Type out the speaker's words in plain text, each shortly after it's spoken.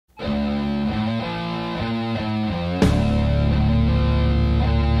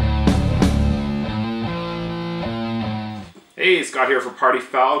Hey, Scott here for Party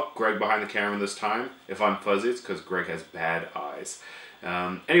Foul. Greg behind the camera this time. If I'm fuzzy, it's because Greg has bad eyes.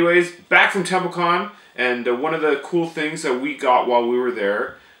 Anyways, back from Templecon, and one of the cool things that we got while we were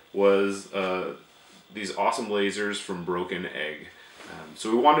there was these awesome lasers from Broken Egg. So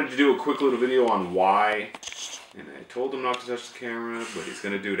we wanted to do a quick little video on why, and I told him not to touch the camera, but he's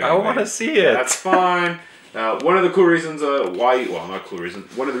going to do it anyway. I want to see it. That's fine. One of the cool reasons why, well, not cool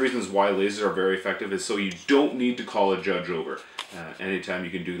reasons, one of the reasons why lasers are very effective is so you don't need to call a judge over. Anytime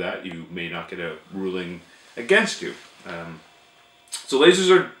you can do that, you may not get a ruling against you. So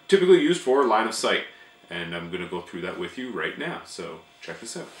lasers are typically used for line of sight, and I'm going to go through that with you right now, so check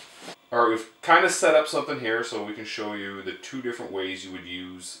this out. Alright, we've kind of set up something here so we can show you the two different ways you would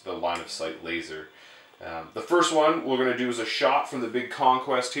use the line of sight laser. The first one we're going to do is a shot from the big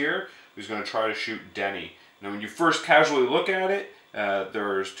conquest here, who's going to try to shoot Denny. Now when you first casually look at it,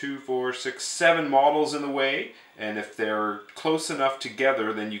 there's 2, 4, 6, 7 models in the way, and if they're close enough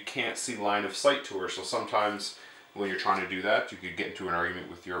together then you can't see line of sight to her. So sometimes when you're trying to do that, you could get into an argument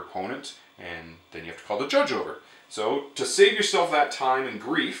with your opponent and then you have to call the judge over. So to save yourself that time and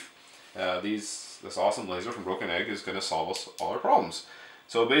grief, this awesome laser from Broken Egg is going to solve us all our problems.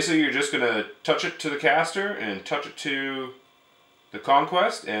 So basically you're just going to touch it to the caster and touch it to the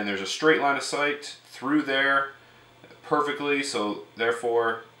conquest, and there's a straight line of sight through there perfectly, so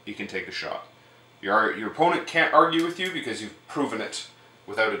therefore you can take the shot. Your opponent can't argue with you because you've proven it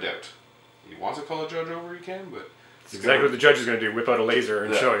without a doubt. If he wants to call a judge over, he can, but it's exactly what the judge is going to do, whip out a laser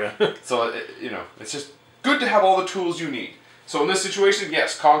and show you. So, you know, it's just good to have all the tools you need. So in this situation,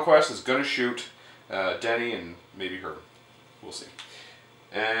 yes, Conquest is going to shoot Denny and maybe her. We'll see.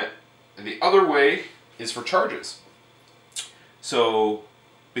 And the other way is for charges. So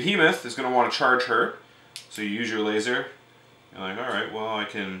Behemoth is going to want to charge her. So you use your laser. You're like, alright, well I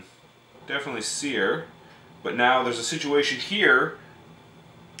can definitely see her. But now there's a situation here.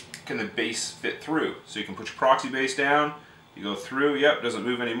 Can the base fit through? So you can put your proxy base down. You go through. Yep, doesn't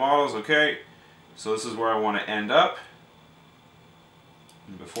move any models. Okay. So this is where I want to end up.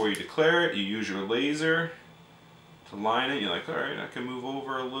 And before you declare it, you use your laser to line it. You're like, alright, I can move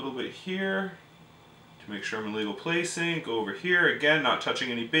over a little bit here to make sure I'm in legal placing. Go over here, again, not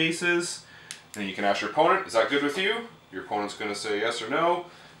touching any bases. And you can ask your opponent, is that good with you? Your opponent's going to say yes or no.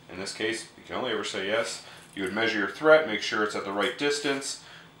 In this case, you can only ever say yes. You would measure your threat, make sure it's at the right distance,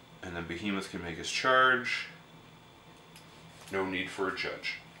 and then Behemoth can make his charge. No need for a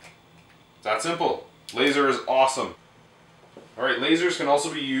judge. It's that simple. Laser is awesome. Alright, lasers can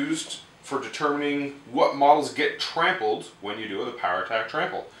also be used for determining what models get trampled when you do the power attack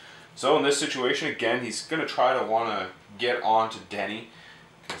trample. So in this situation, again, he's going to try to want to get onto Denny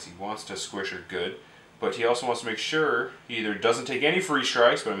because he wants to squish her good, but he also wants to make sure he either doesn't take any free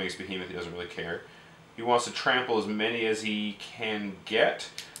strikes, but it makes Behemoth, he doesn't really care. He wants to trample as many as he can get,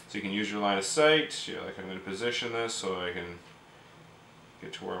 so you can use your line of sight. You're like, I'm going to position this so I can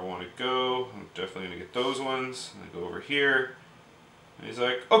get to where I want to go. I'm definitely going to get those ones. And I go over here, and he's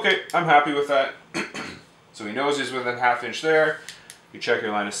like, okay, I'm happy with that. So he knows he's within ½ inch there. You check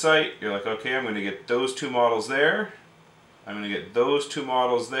your line of sight, you're like, okay, I'm going to get those 2 models there, I'm going to get those 2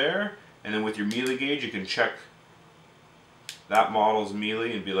 models there, and then with your melee gauge you can check that model's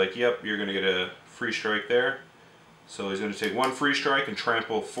melee and be like, yep, you're going to get a free strike there. So he's going to take 1 free strike and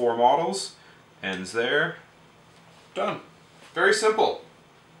trample 4 models, ends there, done. Very simple.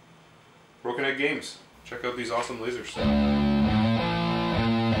 Broken Egg Games. Check out these awesome lasers.